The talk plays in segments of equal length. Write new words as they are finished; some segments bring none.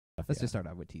Let's just start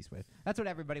off with T Swift. That's what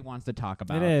everybody wants to talk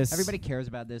about. It is. Everybody cares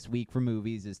about this week for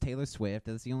movies is Taylor Swift.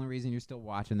 That's the only reason you're still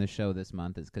watching the show this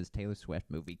month is because Taylor Swift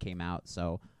movie came out.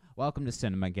 So welcome to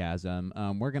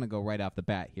Cinemagasm. We're going to go right off the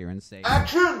bat here and say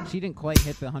Action! She didn't quite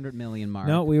hit the 100 million mark.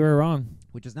 No, we were wrong.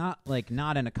 Which is not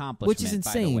an accomplishment, Which is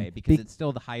insane, by the way, because it's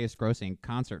still the highest grossing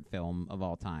concert film of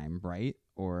all time, right?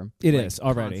 Or it is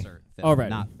already. Concert film,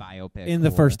 not biopic. In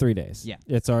the first 3 days. Yeah.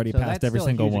 It's already passed every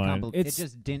single one. It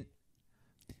just didn't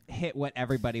hit what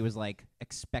everybody was like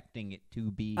expecting it to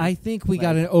be. I think we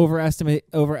got an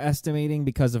overestimating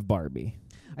because of Barbie.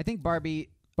 I think Barbie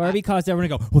caused everyone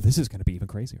to go, well, this is going to be even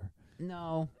crazier.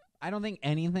 No, I don't think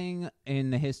anything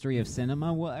in the history of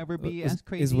cinema will ever be as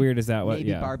crazy. As weird as that was.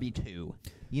 Maybe Barbie 2.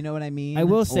 You know what I mean? I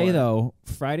will say, though,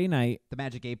 Friday night. The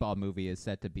Magic 8 Ball movie is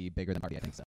set to be bigger than Barbie, I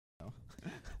think so.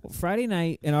 Well, Friday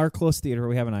night in our close theater,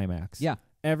 we have an IMAX. Yeah.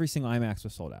 Every single IMAX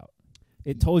was sold out.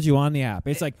 It told you on the app.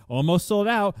 It's like almost sold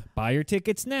out. Buy your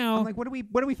tickets now. I'm like, what are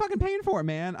we fucking paying for,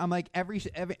 man? I'm like,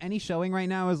 any showing right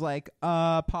now is like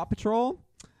Paw Patrol,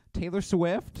 Taylor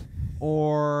Swift,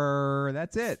 or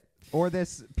that's it. Or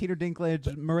this Peter Dinklage,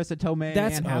 Marissa Tomei,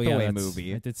 Anne Hathaway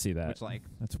movie. I did see that. Which,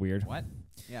 that's weird. What?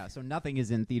 Yeah, so nothing is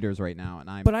in theaters right now,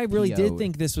 and But I really did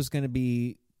think this was going to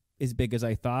be as big as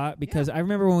I thought because I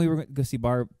remember when we were going to go see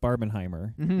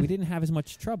Barbenheimer, we didn't have as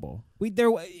much trouble.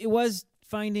 It was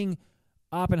finding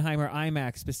Oppenheimer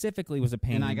IMAX specifically was a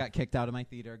pain. And I got kicked out of my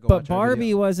theater. But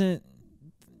Barbie wasn't.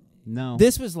 No.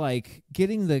 This was like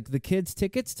getting the kids'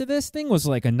 tickets to this thing was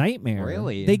like a nightmare.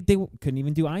 Really? They couldn't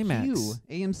even do IMAX. Queue.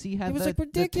 AMC had it was the, like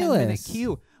ridiculous. The 10-minute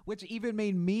queue, which even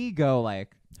made me go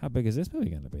like, how big is this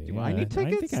movie going to be? Do I need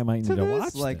tickets? I think I might need to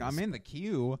watch Like, this. I'm in the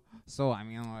queue, so I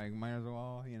mean, like, might as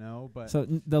well, But so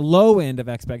the low end of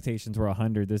expectations were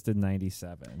 100. This did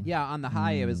 97. Yeah, on the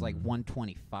high it was like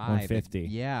 125, 150.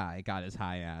 Yeah, it got as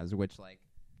high as which like.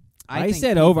 I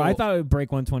said over. I thought it would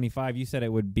break 125. You said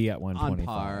it would be at 125.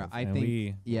 On par.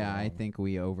 I think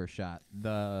we overshot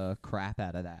the crap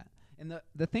out of that. And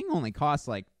the thing only cost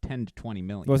like 10 to 20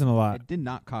 million. It wasn't a lot. It did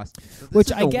not cost. So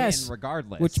which I guess,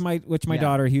 regardless. Which my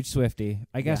daughter, huge Swiftie.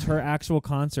 I guess her actual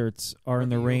concerts are in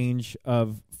the range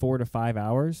of 4 to 5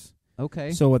 hours.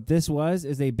 Okay. So what this was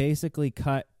is they basically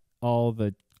cut all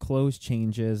the clothes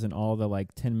changes and all the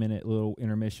like 10-minute little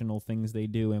intermissional things they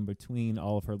do in between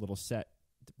all of her little set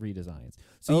redesigns.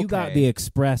 So you got the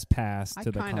express pass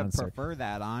to the concert. I kind of prefer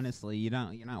that, honestly. You're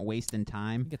not wasting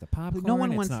time. You get the popcorn. No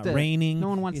one it's wants not to raining. No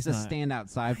one wants to stand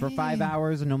outside for 5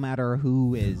 hours, no matter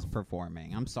who is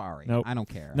performing. I'm sorry. Nope. I don't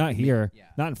care. Not here. Yeah.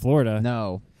 Not in Florida.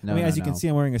 No. I mean, as you can see,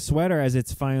 I'm wearing a sweater as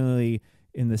it's finally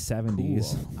in the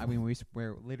 70s. Cool. I mean, we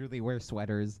literally wear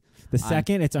sweaters. The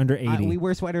second, it's under 80. We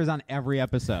wear sweaters on every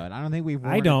episode. I don't think we've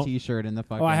worn a T-shirt in the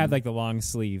fucking... Oh, I have like the long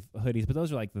sleeve hoodies, but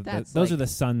those are like those are the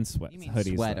sun sweat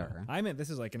hoodies. Sweater. Though. I meant this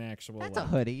is like an actual... That's a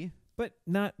hoodie. But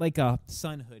not like a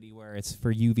sun hoodie where it's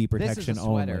for UV protection this is a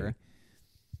sweater. only.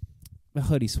 A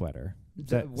hoodie sweater. Is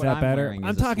that I'm better?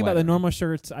 I'm talking about the normal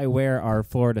shirts I wear are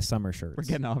Florida summer shirts. We're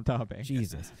getting off topic.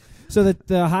 Jesus. So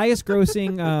the highest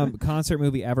grossing concert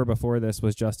movie ever before this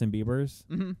was Justin Bieber's.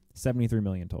 73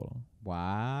 million total.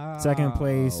 Wow. Second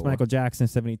place, Michael Jackson,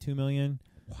 72 million.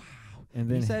 Wow. And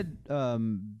then you said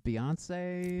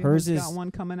Beyonce hers has got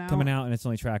one coming out, and it's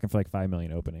only tracking for like 5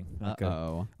 million opening.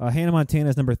 Uh-oh. Hannah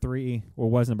Montana's number 3, or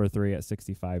was number 3 at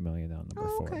 65 million now. Number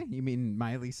 4. Okay. You mean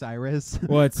Miley Cyrus?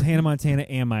 Well, it's Hannah Montana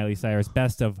and Miley Cyrus,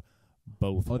 best of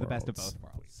both. Oh, the best of both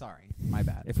worlds. Sorry, my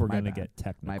bad. If we're gonna get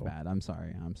technical, my bad. I'm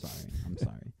sorry.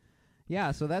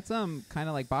 Yeah. So that's kind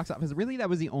of like box office. Really, that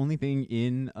was the only thing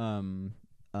in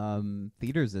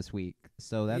theaters this week.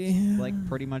 So that's like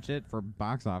pretty much it for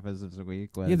box office this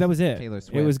week. That was it. Taylor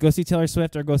Swift. It was go see Taylor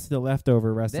Swift or go see the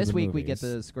leftover rest this of the week. movies. We get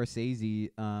the Scorsese.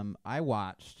 I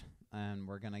watched, and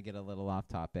we're gonna get a little off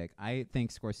topic. I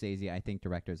think Scorsese. I think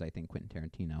directors. I think Quentin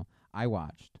Tarantino. I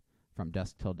watched From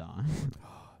Dusk Till Dawn.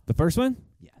 The first one?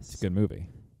 Yes. It's a good movie.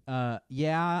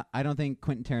 Yeah, I don't think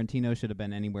Quentin Tarantino should have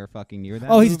been anywhere fucking near that.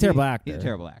 Oh, he's movie. a terrible actor. He's a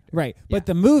terrible actor. Right. Yeah. But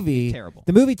the movie, terrible.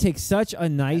 The movie takes such a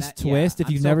nice twist. If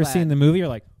you've never seen the movie, you're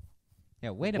like,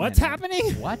 yeah, wait a minute. What's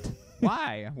happening? What?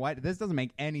 Why? Why? This doesn't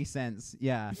make any sense.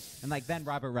 Yeah. And like then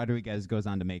Robert Rodriguez goes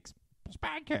on to make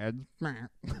Spy Kids.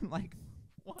 Like,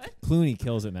 what? Clooney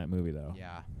kills it in that movie, though.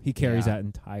 Yeah. He carries that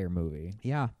entire movie.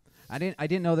 Yeah. I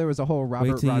didn't know there was a whole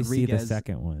Robert Wait till Rodriguez. You see the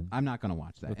second one. I'm not going to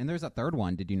watch that. And there's a third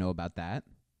one. Did you know about that?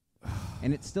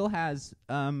 And it still has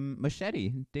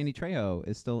Machete. Danny Trejo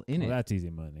is still in it. That's easy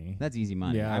money. That's easy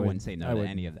money. Yeah, I wouldn't say no to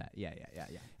any of that. Yeah.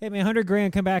 Hey, man,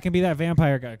 $100,000, come back and be that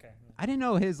vampire guy. Okay. I didn't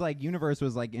know his like universe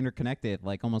was like interconnected,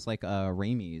 like almost like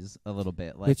Raimi's a little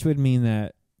bit. Like, which would mean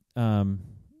that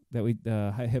that we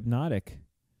Hypnotic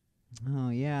Oh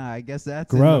yeah, I guess that's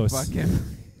gross. In the fucking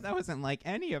that wasn't like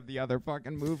any of the other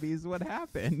fucking movies. What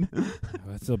happened?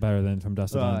 It's still better than From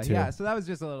Dusk Till Dawn too. Yeah, so that was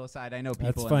just a little aside. I know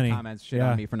people funny. in the comments shit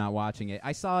on me for not watching it.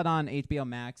 I saw it on HBO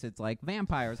Max. It's like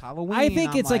vampires, Halloween. I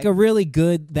think it's like a really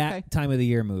good time of the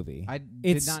year movie. I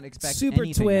did not expect super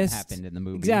anything twist. that happened in the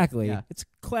movie. Exactly. Yeah. It's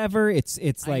clever. It's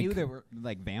like I knew there were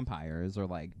like vampires or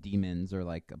like demons or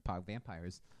like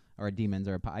vampires or demons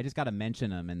or I just got to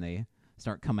mention them and they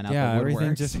start coming out. Yeah, the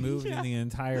everything just moved in the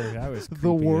entire. That was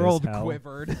the world as hell.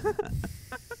 quivered.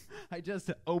 I just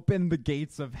opened the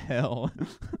gates of hell.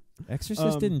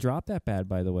 Exorcist didn't drop that bad,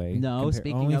 by the way. No,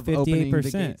 speaking only of 58%. opening the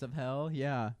gates of hell,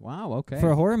 yeah. Wow, okay. For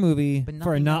a horror movie, but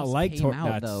for a not liked horror,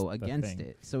 horror, though against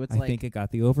it. So it's I like think it got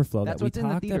the overflow that's that we what's in the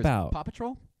talked theaters. about. Paw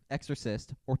Patrol,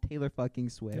 Exorcist, or Taylor fucking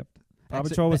Swift. Yep. Paw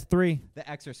Patrol was 3. The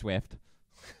Exor Swift.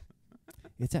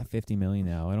 It's at 50 million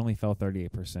now. It only fell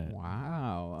 38%.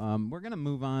 Wow. We're gonna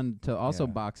move on to also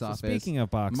box office. Speaking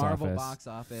of Marvel box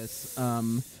office.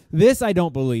 This I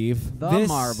don't believe. The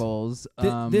Marvels.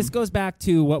 This goes back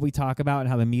to what we talk about and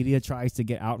how the media tries to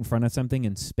get out in front of something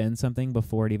and spin something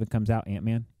before it even comes out.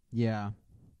 Ant-Man. Yeah.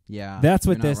 That's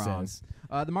what You're this not wrong. is.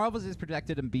 The Marvels is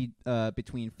projected to be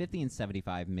between 50 and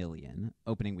 75 million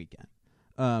opening weekend.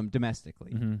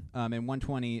 Domestically, and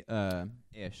 120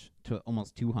 ish to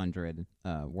almost 200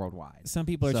 worldwide. Some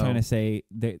people are trying to say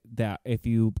that if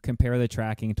you compare the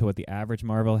tracking to what the average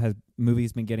Marvel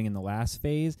movie's been getting in the last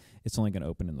phase, it's only going to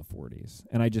open in the 40s,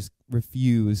 and I just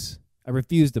refuse. I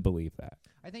refuse to believe that.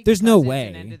 I think there's no it's way.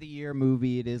 an end of the year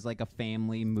movie. It is like a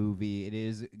family movie. It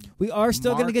is. We are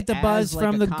still going to get the buzz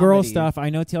from the girl stuff.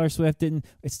 I know Taylor Swift didn't.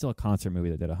 It's still a concert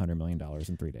movie that did $100 million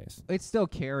in 3 days. It's still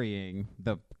carrying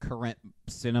the current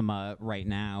cinema right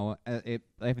now.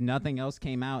 If nothing else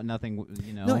came out, nothing.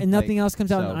 No, and nothing else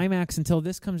comes out in IMAX until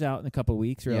this comes out in a couple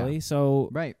weeks. Really, so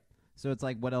right. So it's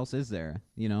like, what else is there?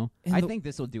 I think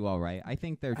this will do all right. I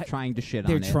think they're trying to shit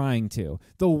on it. They're trying to.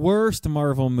 The worst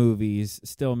Marvel movies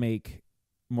still make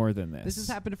more than this. This has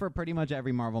happened for pretty much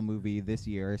every Marvel movie this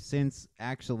year since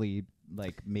actually,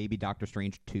 like, maybe Doctor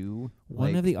Strange 2.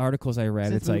 One of the articles I read,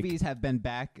 since it's like movies have been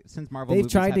back since Marvel. They've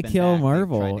movies tried have to been kill back,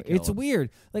 Marvel. It's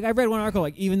weird. Like I read one article,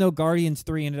 like even though Guardians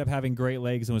 3 ended up having great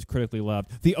legs and was critically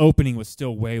loved, the opening was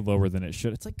still way lower than it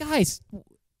should. It's like, guys,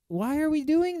 why are we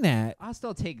doing that? I'll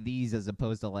still take these as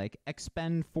opposed to like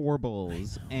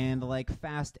Expendables and like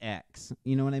Fast X.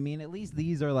 You know what I mean? At least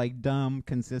these are like dumb,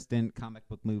 consistent comic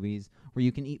book movies where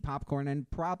you can eat popcorn and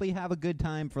probably have a good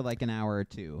time for like an hour or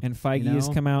two. And Feige has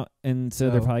come out and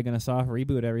said they're probably going to soft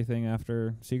reboot everything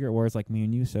after Secret Wars, like me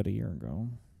and you said a year ago.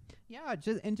 Yeah,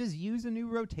 just use a new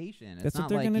rotation. It's That's not what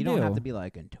they're like gonna you do. don't have to be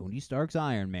like, and Tony Stark's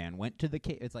Iron Man went to the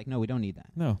cave. It's like, no, we don't need that.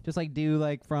 No, just like do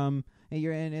like from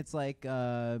you're in. It's like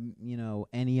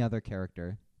any other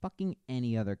character, fucking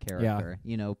any other character.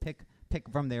 Yeah. Pick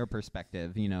from their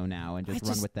perspective. Now and just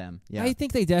run with them. Yeah, I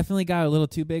think they definitely got a little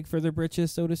too big for their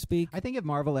britches, so to speak. I think if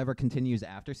Marvel ever continues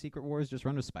after Secret Wars, just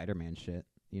run with Spider-Man shit.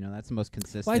 That's the most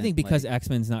consistent. Well, I think because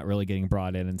X-Men's not really getting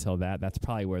brought in until that's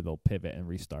probably where they'll pivot and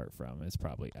restart from. It's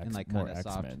probably more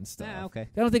X-Men stuff. Okay.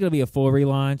 I don't think it'll be a full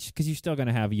relaunch because you're still going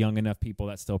to have young enough people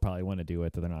that still probably want to do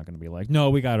it that they're not going to be like, no,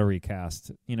 we got to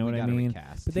recast. You know what I mean?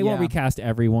 Recast. But they won't recast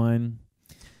everyone.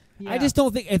 Yeah. I just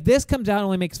don't think if this comes out and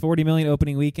only makes $40 million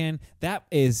opening weekend, that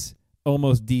is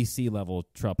almost DC level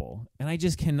trouble, and I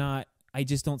just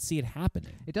don't see it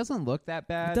happening. It doesn't look that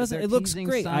bad. It doesn't. It looks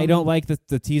great. I don't like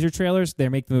the teaser trailers. They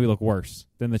make the movie look worse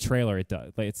than the trailer it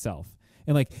does itself.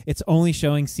 And like it's only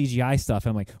showing CGI stuff.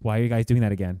 I'm like, why are you guys doing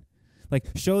that again? Like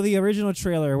show the original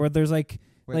trailer where there's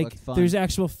there's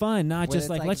actual fun, not where just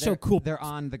like let's show cool. They're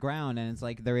on the ground and it's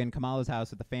like they're in Kamala's house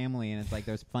with the family and it's like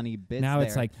there's funny bits. Now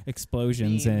it's like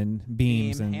explosions and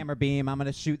beams and hammer beam. I'm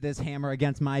gonna shoot this hammer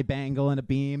against my bangle and a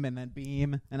beam and then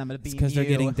beam and I'm gonna beam because they're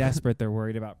getting desperate. They're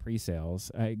worried about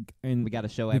pre-sales. And we got to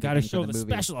show. We got to show the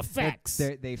special effects.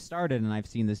 They've started and I've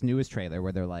seen this newest trailer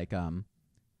where they're like,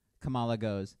 Kamala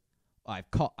goes, I've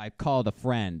called a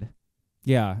friend.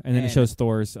 Yeah, and then it shows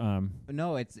Thor's.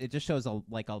 No, it just shows a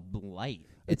light.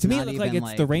 To me, it looks like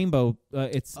it's the rainbow.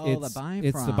 It's the Bifrost.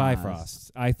 It's the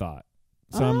Bifrost. I thought.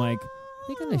 So I'm like,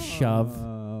 they're gonna shove.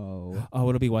 Oh,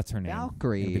 it'll be what's her name?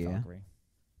 Valkyrie.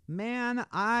 Man,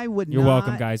 I would. You're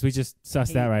welcome, guys. We just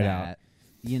sussed that right out.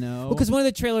 Because one of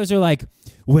the trailers are like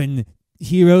when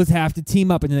heroes have to team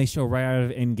up, and then they show right out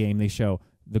of Endgame. They show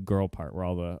the girl part where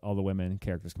all the women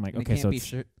characters come like, okay, so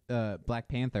it's Black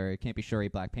Panther. It can't be Shuri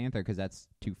Black Panther because that's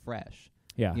too fresh.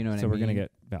 Yeah, you know what I mean. So we're gonna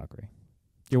get Valkyrie.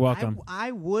 You're welcome.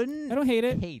 I wouldn't. I don't hate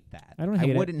it. Hate that. I don't hate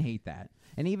it. I wouldn't hate that.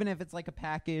 And even if it's like a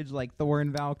package, like Thor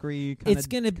and Valkyrie,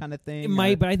 kind of thing. It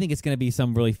might, but I think it's gonna be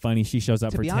some really funny. She shows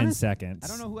up for 10 honest, seconds. I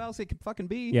don't know who else it could fucking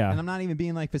be. Yeah. And I'm not even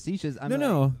being like facetious.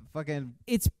 No. Fucking.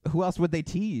 It's who else would they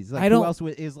tease? Like, I don't. Who else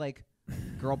is like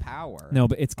girl power? No,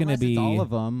 but it's gonna be it's all of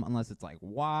them. Unless it's like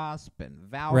Wasp and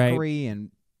Valkyrie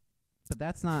and. But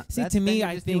that's not. See, that's to me,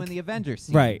 I think doing the Avengers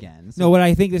scene right. again. So No, what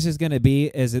I think this is going to be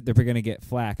is that they're going to get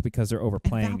flack because they're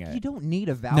overplaying it. You don't need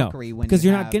a Valkyrie when because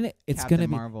you're not going to. It's going to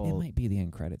be. Marvel. It might be the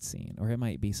end credit scene, or it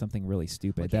might be something really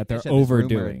stupid Okay, that they're Bishop is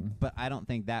overdoing. rumored, but I don't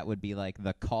think that would be like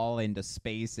the call into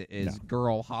space is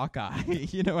girl Hawkeye.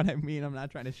 You know what I mean? I'm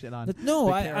not trying to shit on. No,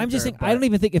 I'm just saying. I don't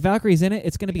even think if Valkyrie's in it,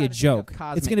 it's going to be a joke.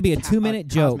 It's going to be a 2-minute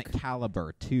joke. Cosmic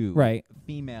caliber too. Right.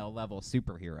 Female level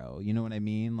superhero. You know what I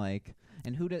mean? Like,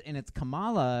 and and it's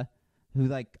Kamala. Who,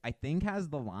 like, I think has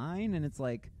the line, and it's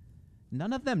like,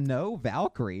 none of them know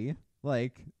Valkyrie.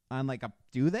 Like, I'm like,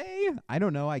 do they? I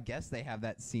don't know. I guess they have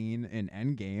that scene in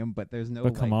Endgame, but there's no.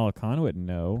 But Kamala Khan wouldn't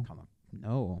know.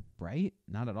 No, right?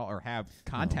 Not at all. Or have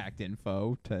contact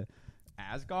info to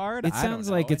Asgard. It sounds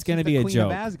like it's going to be a Queen joke.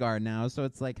 Of Asgard now, so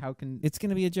it's like, how can it's going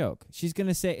to be a joke? She's going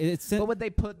to say it's. But would they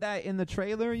put that in the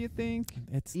trailer? You think?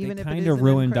 Even they kind of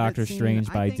ruined Doctor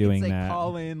Strange by doing that.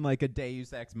 Call in like a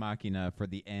Deus Ex Machina for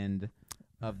the end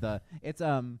of the. It's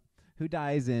who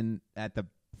dies at the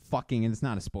fucking, and it's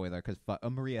not a spoiler because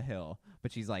Maria Hill,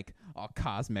 but she's like all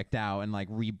cosmiced out and like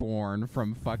reborn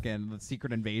from fucking the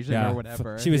Secret Invasion or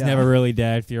whatever. She was never really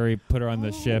dead. Fury put her on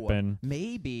the ship, and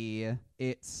maybe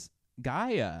it's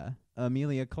Gaia,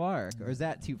 Amelia Clark, or is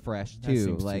that too fresh too? That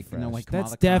seems like too fresh. No, like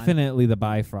that's definitely the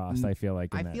Bifrost. I feel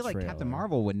like. I feel like Captain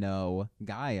Marvel would know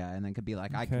Gaia, and then could be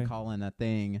like, I can call in a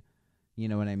thing. You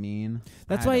know what I mean?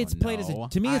 That's why it's played as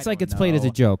to me. It's like it's played as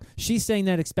a joke. She's saying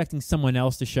that expecting someone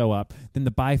else to show up. Then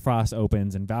the Bifrost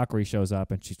opens and Valkyrie shows up,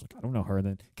 and she's like, I don't know her. And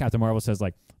then Captain Marvel says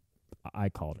like, I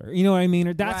called her. You know what I mean?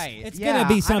 Or that's right. It's gonna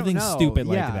be something stupid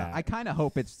like that. I kind of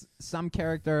hope it's some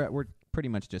character. We're pretty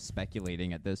much just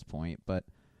speculating at this point, but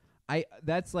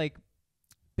that's like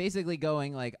basically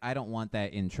going like, I don't want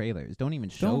that in trailers. Don't even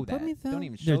show that. Don't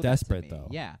even show They're that desperate to me. though.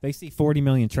 Yeah, they see 40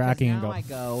 million tracking and I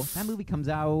go. That movie comes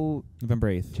out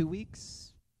November 8th. 2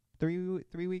 weeks, 3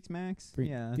 weeks max. 3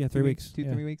 weeks.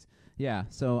 3 weeks. Yeah.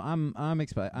 So I'm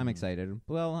excited.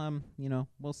 Well,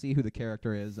 we'll see who the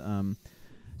character is.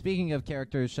 Speaking of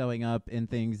characters showing up in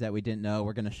things that we didn't know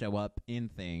were going to show up in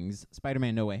things,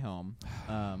 Spider-Man No Way Home.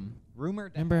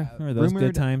 Rumored. Remember those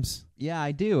good times? Yeah,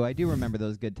 I do. I do remember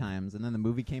those good times. And then the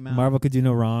movie came out. Marvel could do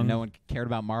no wrong. No one cared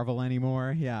about Marvel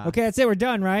anymore. Yeah. Okay, that's it. We're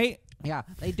done, right? Yeah,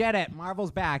 they did it.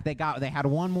 Marvel's back. They had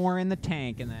one more in the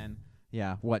tank, and then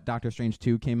Doctor Strange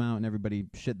 2 came out, and everybody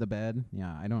shit the bed.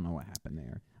 Yeah, I don't know what happened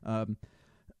there.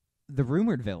 The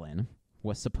rumored villain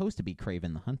was supposed to be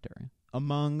Kraven the Hunter,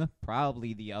 among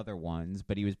probably the other ones,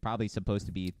 but he was probably supposed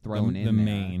to be thrown in the there.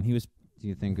 main. He was. Do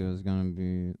you think it was going to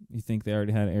be? You think they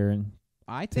already had Aaron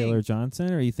Taylor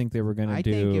Johnson, or you think they were going to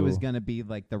do? I think it was going to be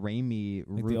like the Raimi,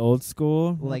 like the old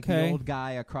school, like the old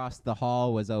guy across the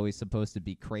hall was always supposed to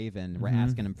be Kraven. We're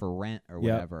asking him for rent or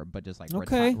whatever, but just like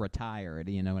retired.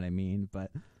 You know what I mean? But.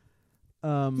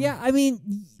 Yeah, I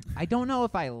mean, I don't know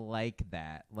if I like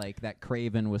that. Like that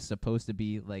Kraven was supposed to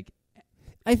be like.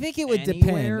 I think it would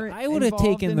depend. I would have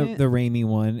taken the Raimi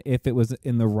one if it was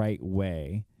in the right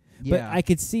way. Yeah. But I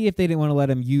could see if they didn't want to let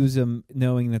him use him,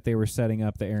 knowing that they were setting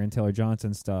up the Aaron Taylor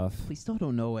Johnson stuff. We still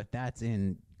don't know if that's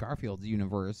in Garfield's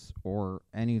universe or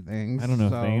anything. I don't know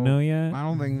if they know yet. I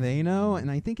don't think they know,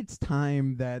 and I think it's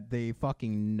time that they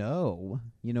fucking know.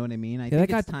 You know what I mean? I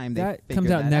think it's time they figure that out. That comes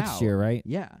out next year, right?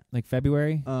 Yeah. Like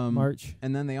February, March.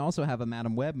 And then they also have a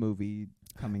Madam Web movie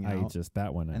coming out. Just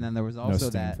that one. And then there was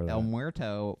also that El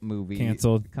Muerto movie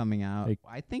canceled coming out.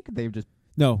 I think they've just...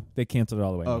 No, they canceled it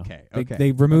all the way. Okay.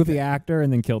 They removed the actor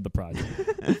and then killed the project.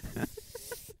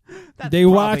 They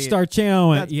watched our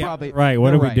channel and right.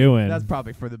 What are we doing? That's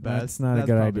probably for the best. That's not a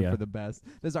good idea. For the best.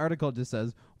 This article just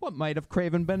says, "What might have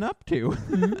Kraven been up to?"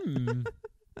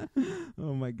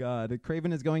 Oh my God!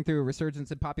 Kraven is going through a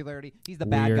resurgence in popularity. He's the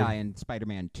bad guy in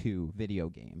Spider-Man 2 video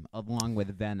game, along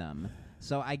with Venom.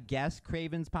 So I guess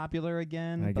Kraven's popular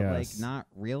again, but like not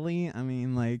really. I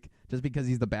mean, like just because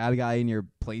he's the bad guy in your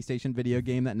PlayStation video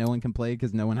game that no one can play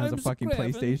because no one has a fucking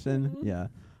PlayStation. Yeah.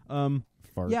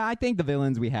 Yeah, I think the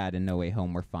villains we had in No Way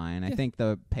Home were fine. I think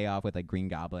the payoff with like Green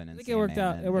Goblin and it worked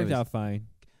out. It worked out fine.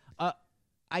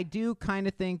 I do kind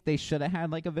of think they should have had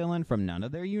like a villain from none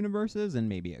of their universes, and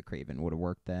maybe a Kraven would have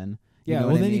worked then. Yeah,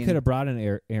 well, then you could have brought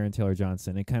in Aaron Taylor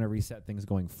Johnson and kind of reset things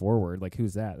going forward. Like,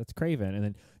 who's that? That's Kraven, and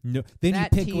then you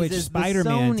pick which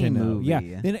Spider-Man to know. Movie.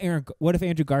 Yeah, then what if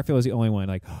Andrew Garfield was the only one?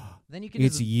 Like, Then you can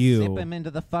It's just you. zip him into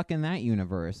the fucking that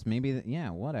universe. Maybe,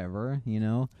 whatever,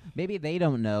 Maybe they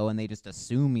don't know and they just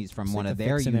assume he's from one of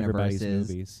their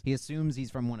universes. He assumes he's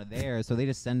from one of theirs, so they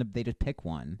just pick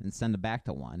one and send him back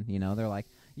to one. They're like,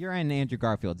 you're in Andrew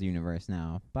Garfield's universe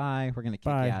now. Bye. We're going to kick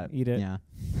you out. Eat it. Yeah.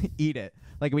 Eat it.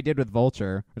 Like we did with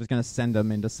Vulture. We're just going to send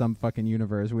him into some fucking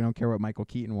universe. We don't care what Michael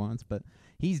Keaton wants, but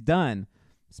he's done.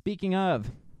 Speaking of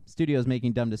studios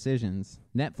making dumb decisions,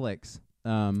 Netflix.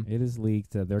 It is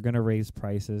leaked. They're going to raise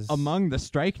prices. Among the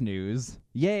strike news,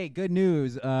 yay, good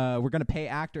news. We're going to pay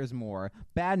actors more.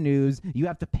 Bad news, you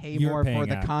have to pay more for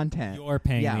the content. You're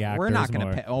paying the actors we're not going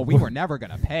to pay. Oh, we were never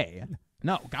going to pay.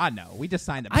 No, God, no. We just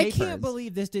signed the papers. I can't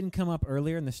believe this didn't come up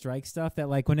earlier in the strike stuff, that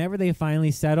like whenever they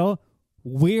finally settle,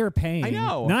 we're paying. I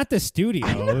know. Not the studios.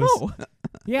 I know.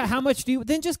 Yeah, how much do you...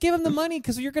 Then just give them the money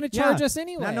because you're going to charge us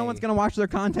anyway. Now no one's going to watch their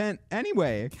content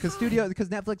anyway because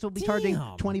Netflix will be charging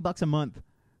 $20 a month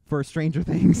for Stranger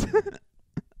Things.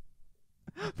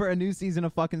 For a new season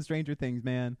of fucking Stranger Things,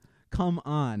 man. Come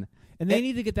on. And they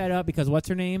need to get that up because what's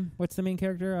her name? What's the main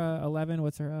character? 11?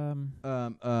 What's her...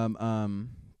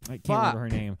 I can't remember her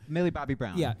name. Millie Bobby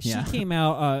Brown. Yeah, she came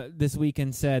out this week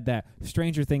and said that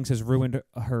Stranger Things has ruined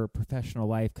her professional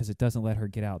life because it doesn't let her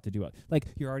get out to do it. Like,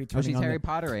 you're already turning she's on Harry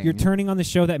Pottering. You're turning on the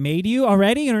show that made you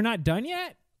already and are not done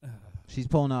yet? She's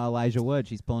pulling a Elijah Wood.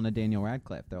 She's pulling a Daniel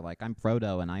Radcliffe. They're like, I'm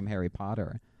Frodo and I'm Harry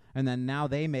Potter. And then now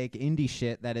they make indie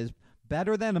shit that is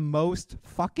better than most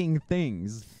fucking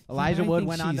things. Elijah Wood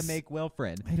went on to make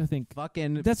Wilfred. I don't think...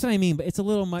 Fucking... That's what I mean, but it's a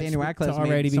little much to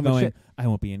already be going, I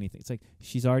won't be anything. It's like,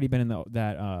 she's already been in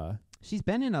that... She's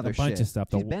been in other shit. A bunch of stuff.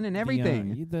 She's been in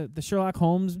everything. The Sherlock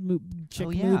Holmes chick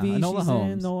movie. Enola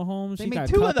Holmes. Enola Holmes. They made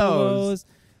two of those.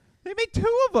 They made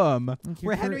two of them.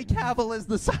 Where Henry Cavill is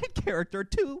the side character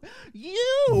to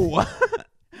you.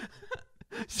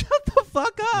 Shut the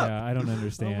fuck up. Yeah, I don't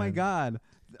understand.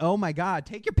 Oh my God!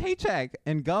 Take your paycheck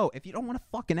and go. If you don't want to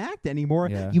fucking act anymore,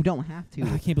 you don't have to.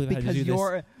 I can't believe I had to do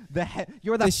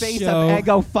you're the face of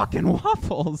Eggo fucking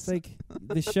Waffles. It's like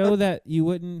the show that you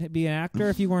wouldn't be an actor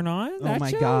if you weren't on. Oh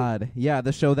my God! Yeah,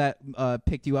 the show that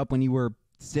picked you up when you were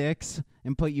 6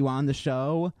 and put you on the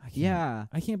show. I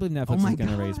can't believe Netflix is going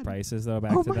to raise prices though.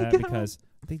 Back to that because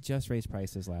they just raised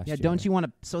prices last year. Yeah, don't you want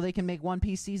to? So they can make One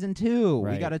Piece season 2.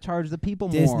 Right. We got to charge the people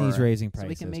more. Disney's raising prices. So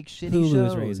we can make shitty Hulu's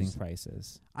shows. Raising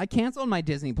prices. I canceled my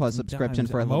Disney Plus subscription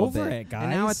for a little bit. It, guys.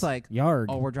 And now it's like, Yarg.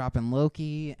 Oh, we're dropping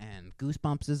Loki and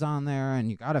Goosebumps is on there, and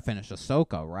you got to finish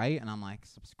Ahsoka, right? And I'm like,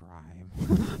 subscribe.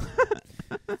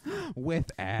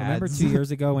 With ads. Remember 2 years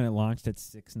ago when it launched at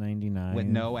 $6.99 with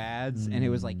no ads, and it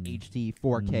was like HD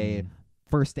 4K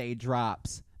first day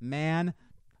drops. Man,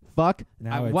 fuck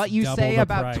what you say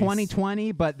about price.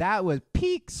 2020, but that was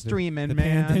peak streaming, the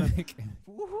man. Pandemic.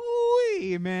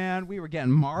 Woo-wee, man, we were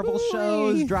getting Marvel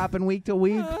shows dropping week to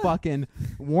week. Fucking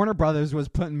Warner Brothers was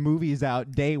putting movies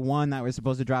out day one that were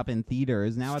supposed to drop in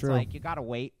theaters. Now it's like you gotta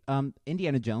wait.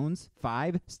 Indiana Jones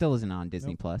 5 still isn't on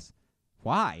Disney Plus.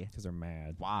 Why? Because they're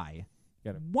mad. Why?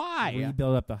 Why?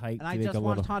 Rebuild up the hype. And I just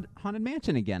watched Haunted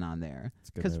Mansion again on there.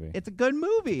 Because it's a good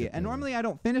movie. And normally I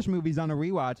don't finish movies on a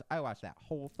rewatch. I watch that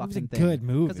whole fucking thing. It's a good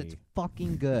movie. Because it's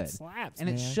fucking good. It slaps, and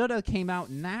it should have came out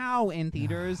now in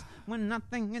theaters when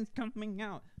nothing is coming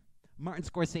out. Martin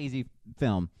Scorsese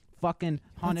film. Fucking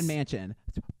Haunted Mansion.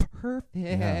 It's perfect.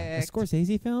 Yeah. A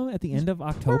Scorsese film at the end of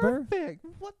October? Perfect.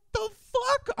 What the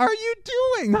fuck are you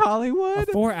doing, Hollywood?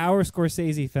 A 4-hour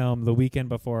Scorsese film the weekend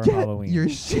before Halloween. Get your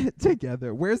shit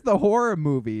together. Where's the horror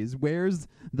movies? Where's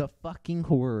the fucking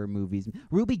horror movies?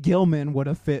 Ruby Gillman would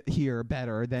have fit here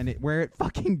better than where it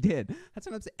fucking did. That's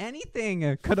what I'm saying.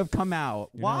 Anything could have come out.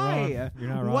 Why? You're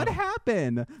not wrong. What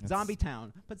happened? Zombie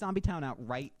Town. Put Zombie Town out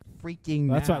right freaking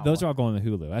now. That's why those are all going to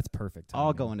Hulu. That's perfect.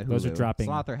 All going to Hulu. Those are dropping.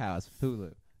 Slaughterhouse,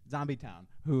 Hulu. Zombie Town,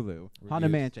 Hulu.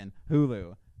 Haunted Mansion,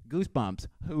 Hulu. Goosebumps,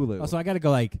 Hulu. Oh, so I got to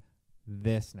go like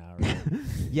this now, right?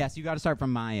 Yes, you got to start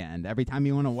from my end. Every time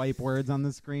you want to wipe words on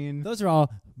the screen. Those are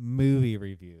all movie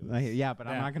reviews. Yeah, but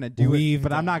I'm not going to do it.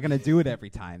 But I'm not going to do it every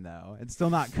time, though. It's still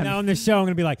not. Now on the show, I'm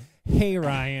going to be like, hey,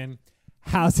 Ryan,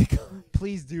 how's it going?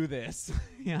 Please do this.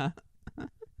 Yeah.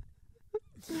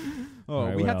 Oh,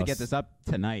 right, we have to get this up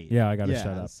tonight. Yeah, I got to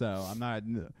shut up. So I'm not.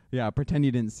 Yeah, pretend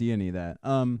you didn't see any of that.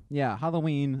 Yeah,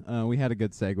 Halloween. We had a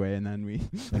good segue, and then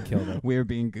I killed it. We were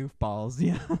being goofballs.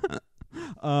 Yeah.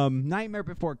 Nightmare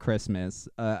Before Christmas.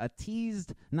 A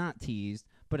teased, not teased,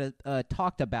 but a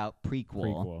talked about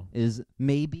prequel is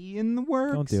maybe in the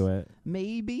works. Don't do it.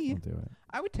 Maybe. Don't do it.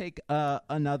 I would take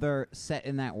another set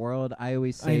in that world. I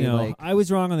always say, I know. I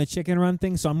was wrong on the chicken run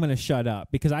thing, so I'm going to shut up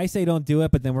because I say don't do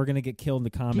it, but then we're going to get killed in the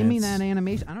comments. Give me that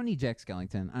animation. I don't need Jack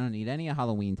Skellington. I don't need any of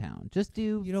Halloween Town. Just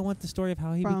do. You don't want the story of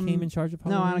how he became in charge of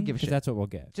Halloween? No, I don't give a shit. That's what we'll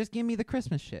get. Just give me the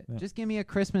Christmas shit. Yeah. Just give me a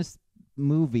Christmas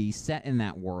movie set in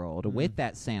that world with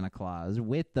that Santa Claus,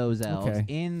 with those elves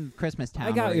in Christmas Town.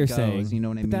 I got what you're saying. You know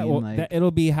what I mean?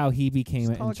 It'll be how he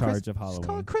became in charge of Halloween. Just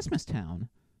call it Christmas Town.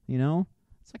 You know?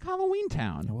 It's like Halloween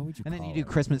Town. Now, what would you and call then you do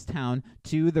it? Christmas Town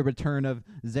 2, The Return of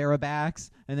Zerabax,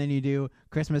 and then you do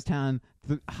Christmas Town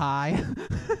High.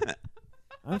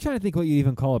 I'm trying to think what you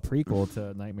even call a prequel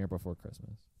to Nightmare Before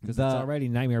Christmas. Because it's already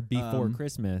Nightmare Before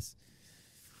Christmas.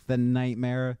 The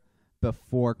Nightmare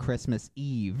Before Christmas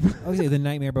Eve. Okay, the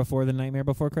Nightmare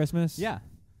Before Christmas? Yeah.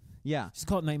 Yeah. Just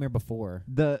call it Nightmare Before.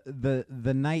 The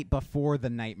night before the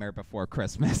Nightmare Before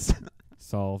Christmas.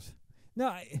 Solved.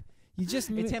 No, it's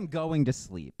him going to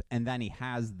sleep, and then he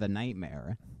has the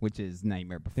nightmare, which is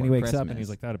Nightmare Before Christmas. Then he wakes up and he's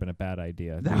like, that would have been a bad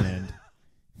idea at the end.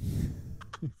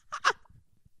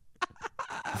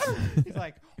 He's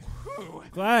like,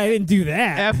 glad I didn't do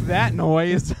that. F that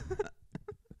noise.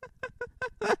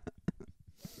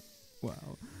 Wow.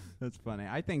 That's funny.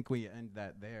 I think we end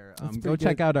that there. Go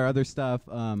check out our other stuff.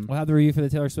 We'll have the review for the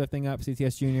Taylor Swift thing up,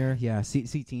 CTS Junior. Yeah,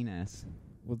 CTNS.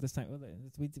 Well, this time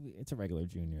it's a regular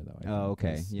junior though. Oh,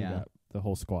 okay. We Yeah, got the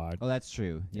whole squad. Oh, that's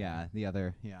true. Yeah, the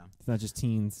other. Yeah, it's not just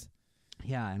teens.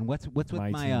 Yeah, and what's with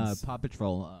my Paw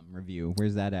Patrol review?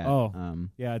 Where's that at? Oh,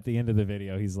 yeah. At the end of the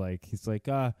video, he's like,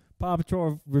 Paw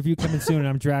Patrol review coming soon, and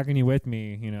I'm dragging you with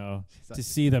me, to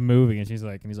see the movie. And he's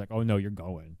like, oh no, you're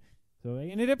going. So they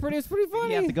ended it it's pretty funny. Did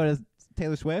he have to go to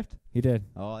Taylor Swift? He did.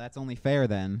 Oh, that's only fair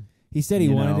then. He said he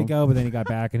wanted to go, but then he got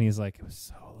back and he's like, it was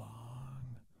so long.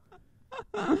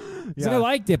 He's like, I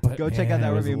liked it, but go check out that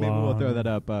review. Long. Maybe we'll throw that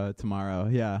up tomorrow.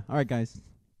 Yeah. All right, guys.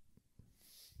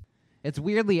 It's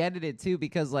weirdly edited too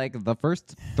because like the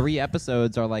first 3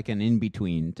 episodes are like an in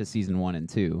between to season 1 and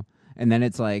 2, and then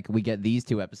it's like we get these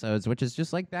 2 episodes, which is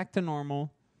just like back to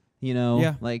normal.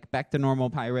 Like back to normal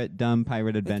dumb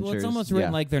pirate adventures. Well, it's almost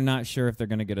written like they're not sure if they're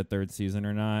going to get a 3rd season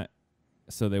or not.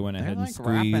 So they went ahead and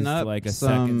squeezed like a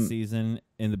second season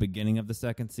in the beginning of the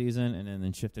 2nd season and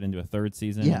then shifted into a 3rd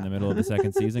season in the middle of the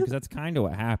 2nd season because that's kind of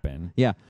what happened. Yeah.